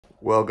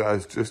Well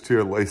guys, just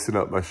here lacing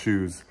up my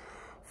shoes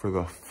for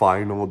the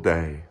final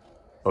day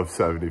of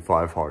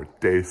 75 hard,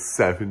 day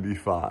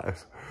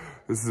 75.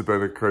 This has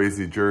been a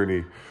crazy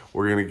journey.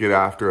 We're gonna get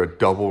after a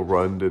double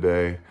run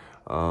today.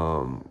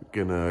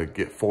 Gonna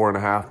get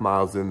 4.5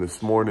 miles in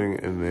this morning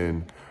and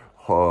then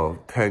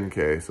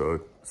 10K, so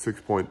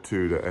 6.2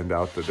 to end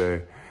out the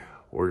day.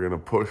 We're gonna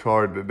push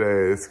hard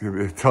today. It's gonna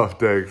be a tough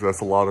day because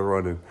that's a lot of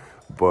running,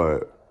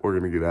 but we're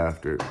gonna get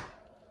after it.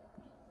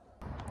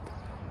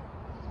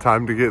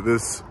 Time to get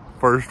this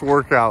first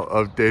workout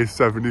of day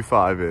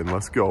 75 in.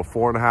 Let's go,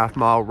 4.5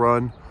 mile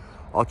run.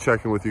 I'll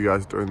check in with you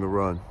guys during the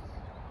run.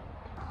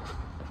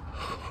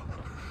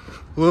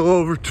 A little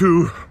over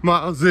 2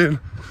 miles in.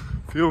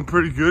 Feeling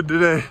pretty good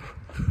today.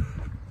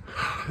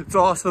 It's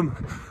awesome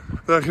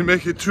that I can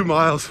make it 2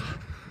 miles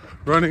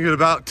running at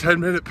about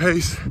 10-minute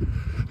pace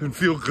and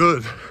feel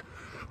good.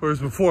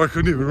 Whereas before I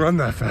couldn't even run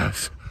that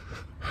fast.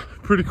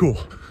 Pretty cool.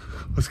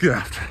 Let's get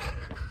after it.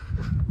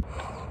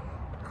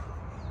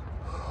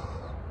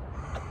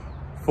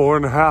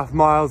 4.5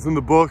 miles in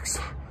the books.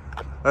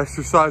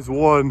 Exercise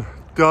 1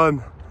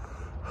 done.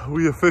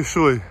 We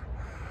officially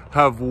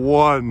have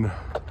 1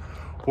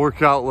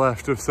 workout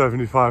left of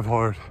 75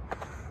 hard.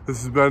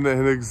 This has been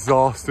an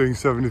exhausting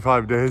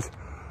 75 days.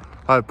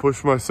 I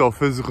pushed myself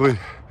physically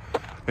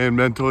and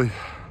mentally.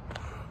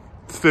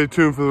 Stay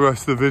tuned for the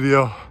rest of the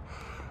video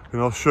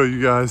and I'll show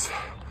you guys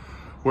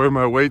where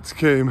my weights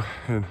came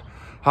and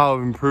how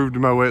I've improved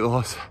in my weight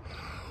loss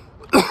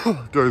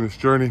during this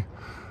journey.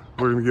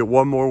 We're gonna get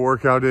 1 more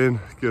workout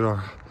in, get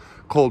our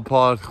cold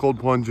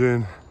plunge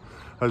in,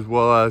 as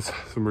well as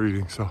some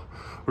reading. So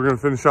we're gonna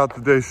finish out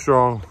the day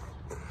strong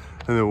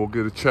and then we'll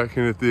get a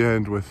check-in at the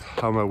end with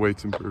how my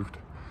weight's improved.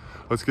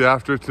 Let's get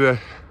after it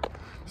today.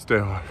 Stay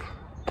hard.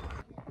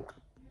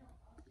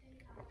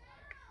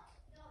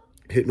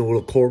 Hitting a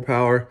little Core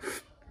Power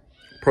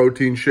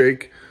protein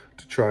shake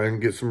to try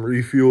and get some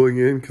refueling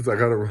in because I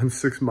gotta run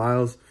 6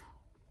 miles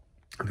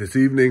this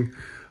evening.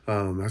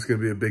 That's gonna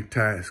be a big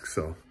task.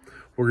 So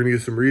we're gonna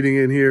get some reading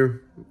in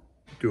here,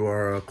 do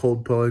our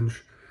cold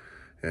plunge,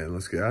 and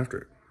let's get after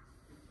it.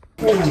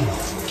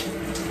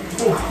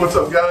 What's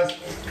up, guys?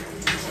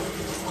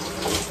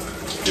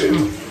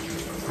 Getting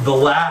the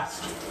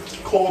last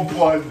cold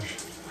plunge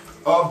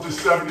of the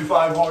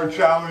 75 hard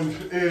challenge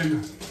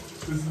in.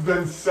 This has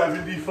been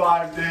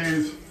 75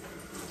 days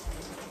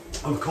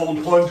of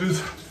cold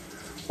plunges.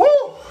 Woo!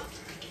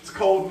 It's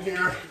cold in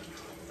here.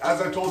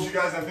 As I told you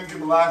guys, I think in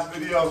the last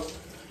video,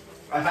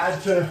 I've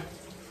had to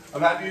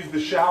use the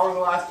shower the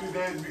last 2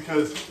 days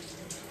because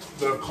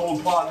the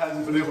cold pot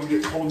hasn't been able to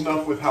get cold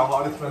enough with how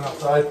hot it's been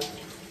outside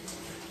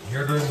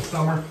here during the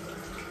summer.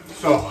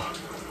 So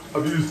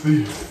I've used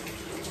the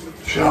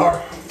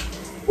shower.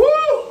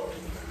 Woo!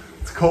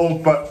 It's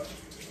cold, but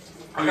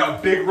I got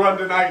a big run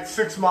tonight,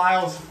 6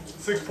 miles,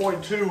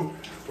 6.2.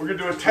 We're gonna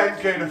do a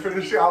 10K to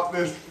finish out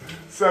this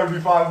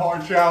 75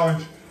 hard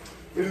challenge.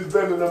 It has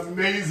been an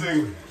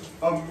amazing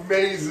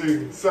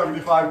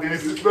 75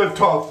 days. It's been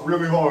tough,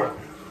 really hard,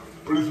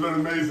 but it's been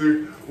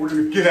amazing. We're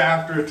gonna get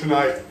after it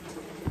tonight.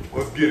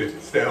 Let's get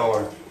it, stay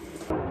hard.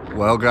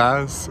 Well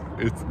guys,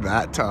 it's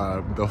that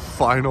time, the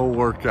final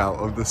workout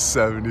of the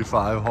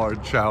 75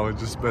 hard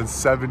challenge. It's been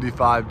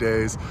 75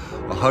 days,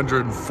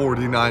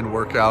 149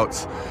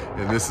 workouts,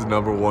 and this is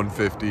number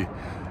 150.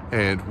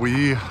 And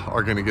we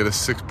are gonna get a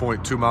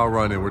 6.2 mile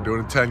run in. We're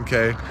doing a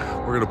 10K.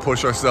 We're gonna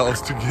push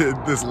ourselves to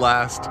get this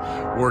last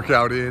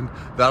workout in.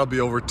 That'll be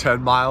over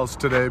 10 miles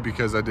today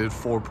because I did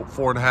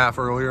 4.5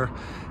 earlier,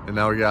 and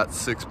now we got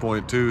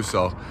 6.2.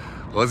 So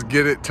let's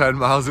get it, 10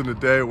 miles in a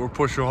day. We're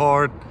pushing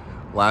hard.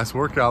 Last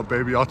workout,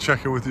 baby. I'll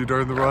check in with you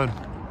during the run.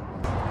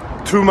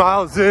 2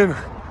 miles in,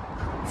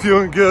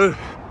 feeling good,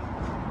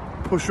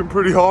 pushing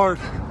pretty hard.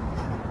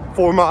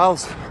 4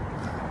 miles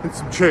and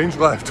some change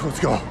left. Let's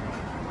go.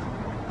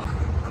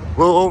 A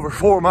little over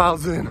 4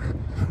 miles in.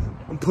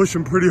 I'm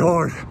pushing pretty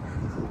hard.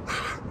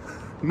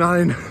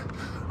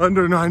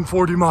 Under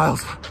 940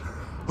 miles.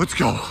 Let's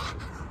go.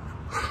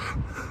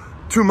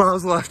 2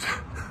 miles left.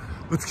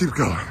 Let's keep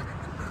going.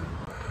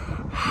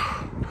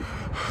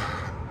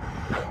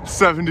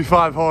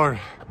 75 hard,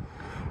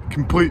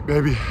 complete,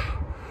 baby.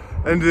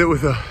 Ended it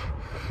with a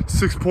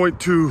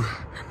 6.2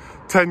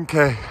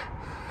 10K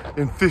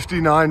in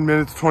 59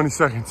 minutes, 20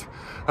 seconds.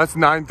 That's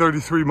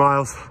 9:33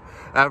 miles,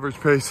 average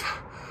pace.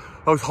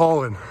 I was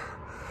hauling.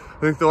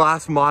 I think the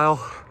last mile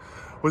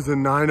was a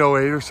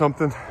 9:08 or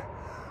something.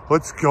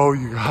 Let's go,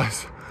 you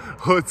guys.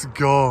 Let's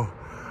go.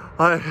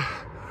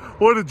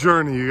 What a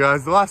journey, you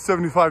guys. The last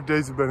 75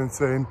 days have been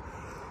insane.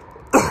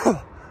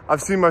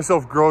 I've seen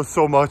myself grow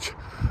so much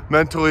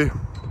mentally,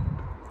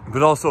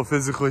 but also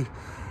physically.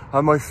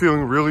 I'm like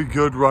feeling really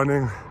good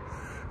running.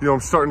 You know, I'm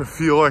starting to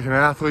feel like an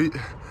athlete,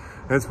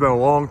 and it's been a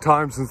long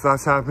time since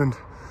that's happened.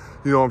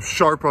 You know, I'm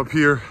sharp up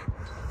here.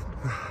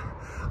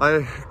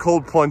 I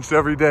cold plunged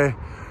every day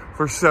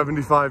for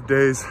 75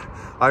 days.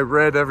 I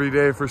read every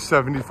day for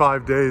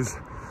 75 days.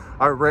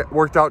 I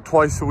worked out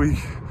twice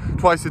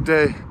a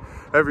day,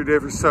 every day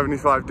for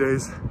 75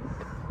 days.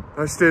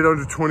 I stayed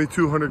under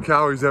 2,200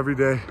 calories every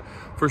day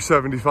for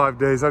 75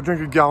 days. I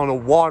drink a gallon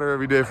of water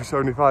every day for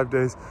 75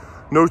 days.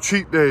 No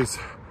cheat days.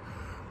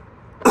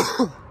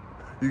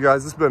 You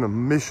guys, it's been a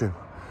mission,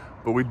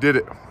 but we did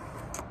it.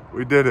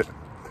 We did it.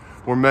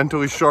 We're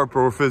mentally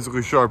sharper, we're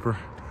physically sharper.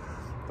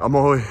 I'm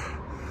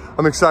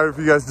excited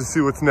for you guys to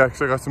see what's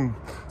next. I got some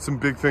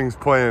big things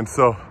planned,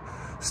 so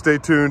stay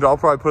tuned. I'll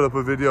probably put up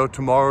a video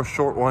tomorrow,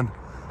 short one,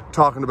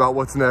 talking about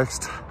what's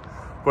next,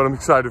 but I'm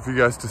excited for you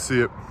guys to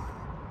see it.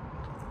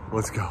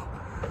 Let's go.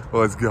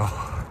 Let's go.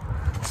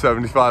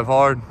 75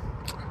 hard,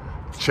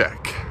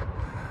 check.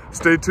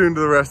 Stay tuned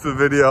to the rest of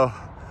the video.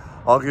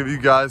 I'll give you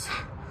guys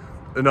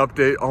an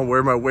update on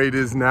where my weight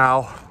is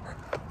now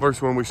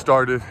versus when we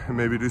started, and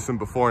maybe do some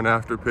before and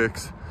after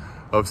pics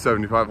of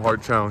 75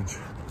 hard challenge.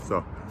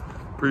 So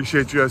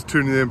appreciate you guys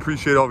tuning in.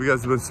 Appreciate all of you guys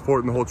have been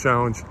supporting the whole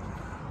challenge.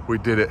 We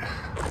did it.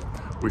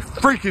 We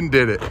freaking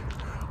did it.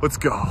 Let's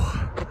go.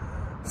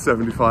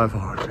 75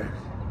 hard, baby.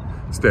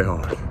 Stay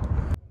hard.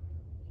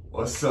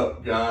 What's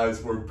up,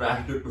 guys? We're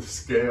back at the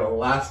scale.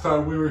 Last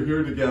time we were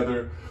here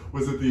together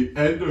was at the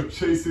end of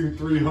Chasing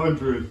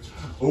 300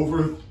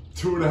 over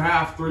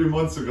 2.5, 3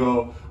 months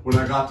ago when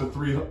I got to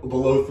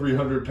below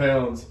 300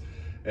 pounds.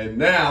 And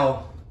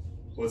now,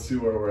 let's see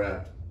where we're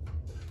at.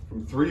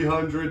 From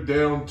 300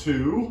 down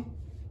to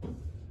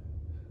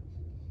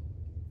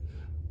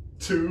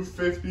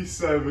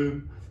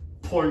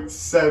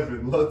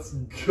 257.7. Let's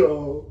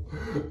go.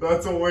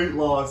 That's a weight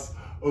loss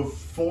of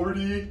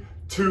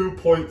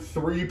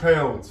 42.3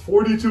 pounds.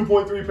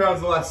 42.3 pounds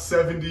in the last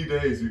 70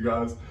 days, you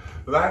guys.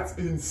 That's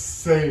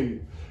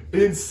insane.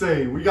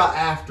 Insane. We got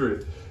after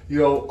it. You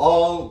know,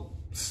 I'll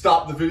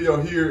stop the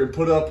video here and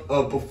put up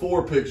a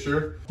before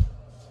picture.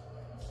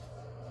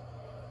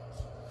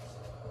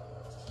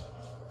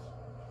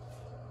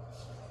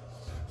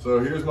 So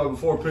here's my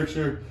before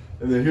picture,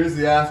 and then here's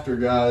the after,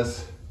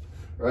 guys,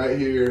 right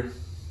here.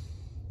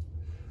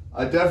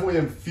 I definitely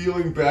am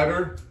feeling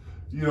better.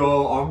 You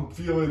know, I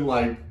feel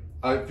like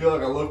I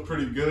look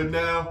pretty good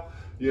now.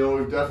 You know,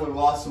 we've definitely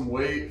lost some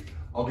weight.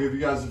 I'll give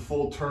you guys a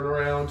full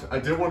turnaround. I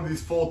did one of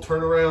these full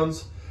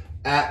turnarounds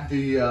at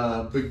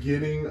the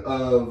beginning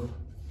of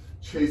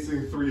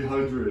Chasing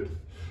 300,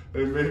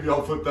 and maybe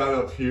I'll put that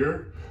up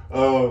here.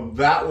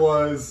 That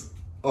was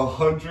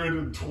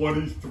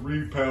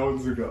 123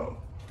 pounds ago.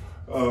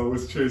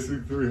 Was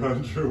Chasing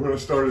 300 when I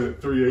started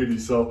at 380.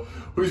 So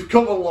we've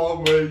come a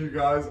long way, you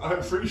guys. I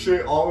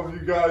appreciate all of you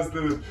guys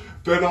that have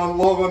been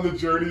long on the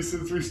journey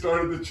since we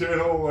started the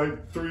channel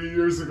like 3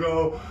 years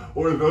ago,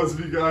 or those of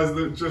you guys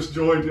that just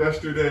joined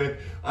yesterday.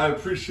 I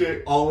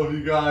appreciate all of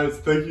you guys.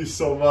 Thank you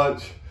so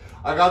much.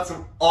 I got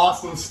some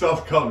awesome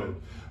stuff coming.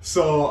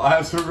 So I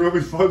have some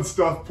really fun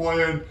stuff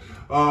planned.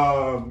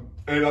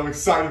 And I'm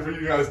excited for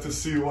you guys to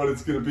see what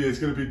it's going to be. It's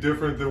going to be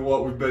different than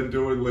what we've been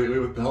doing lately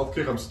with the health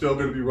kick. I'm still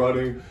going to be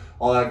running,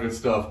 all that good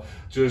stuff.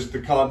 Just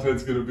the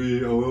content's going to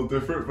be a little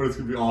different, but it's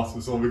going to be awesome.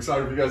 So I'm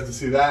excited for you guys to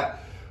see that.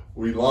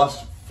 We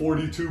lost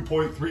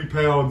 42.3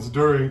 pounds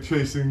during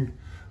Chasing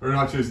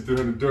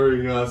 300,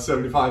 during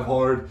 75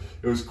 hard.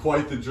 It was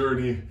quite the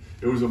journey.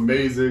 It was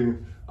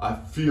amazing. I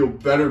feel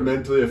better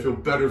mentally. I feel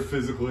better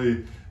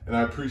physically. And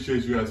I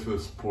appreciate you guys for the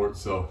support.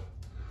 So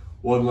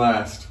one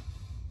last,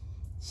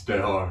 stay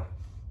hard.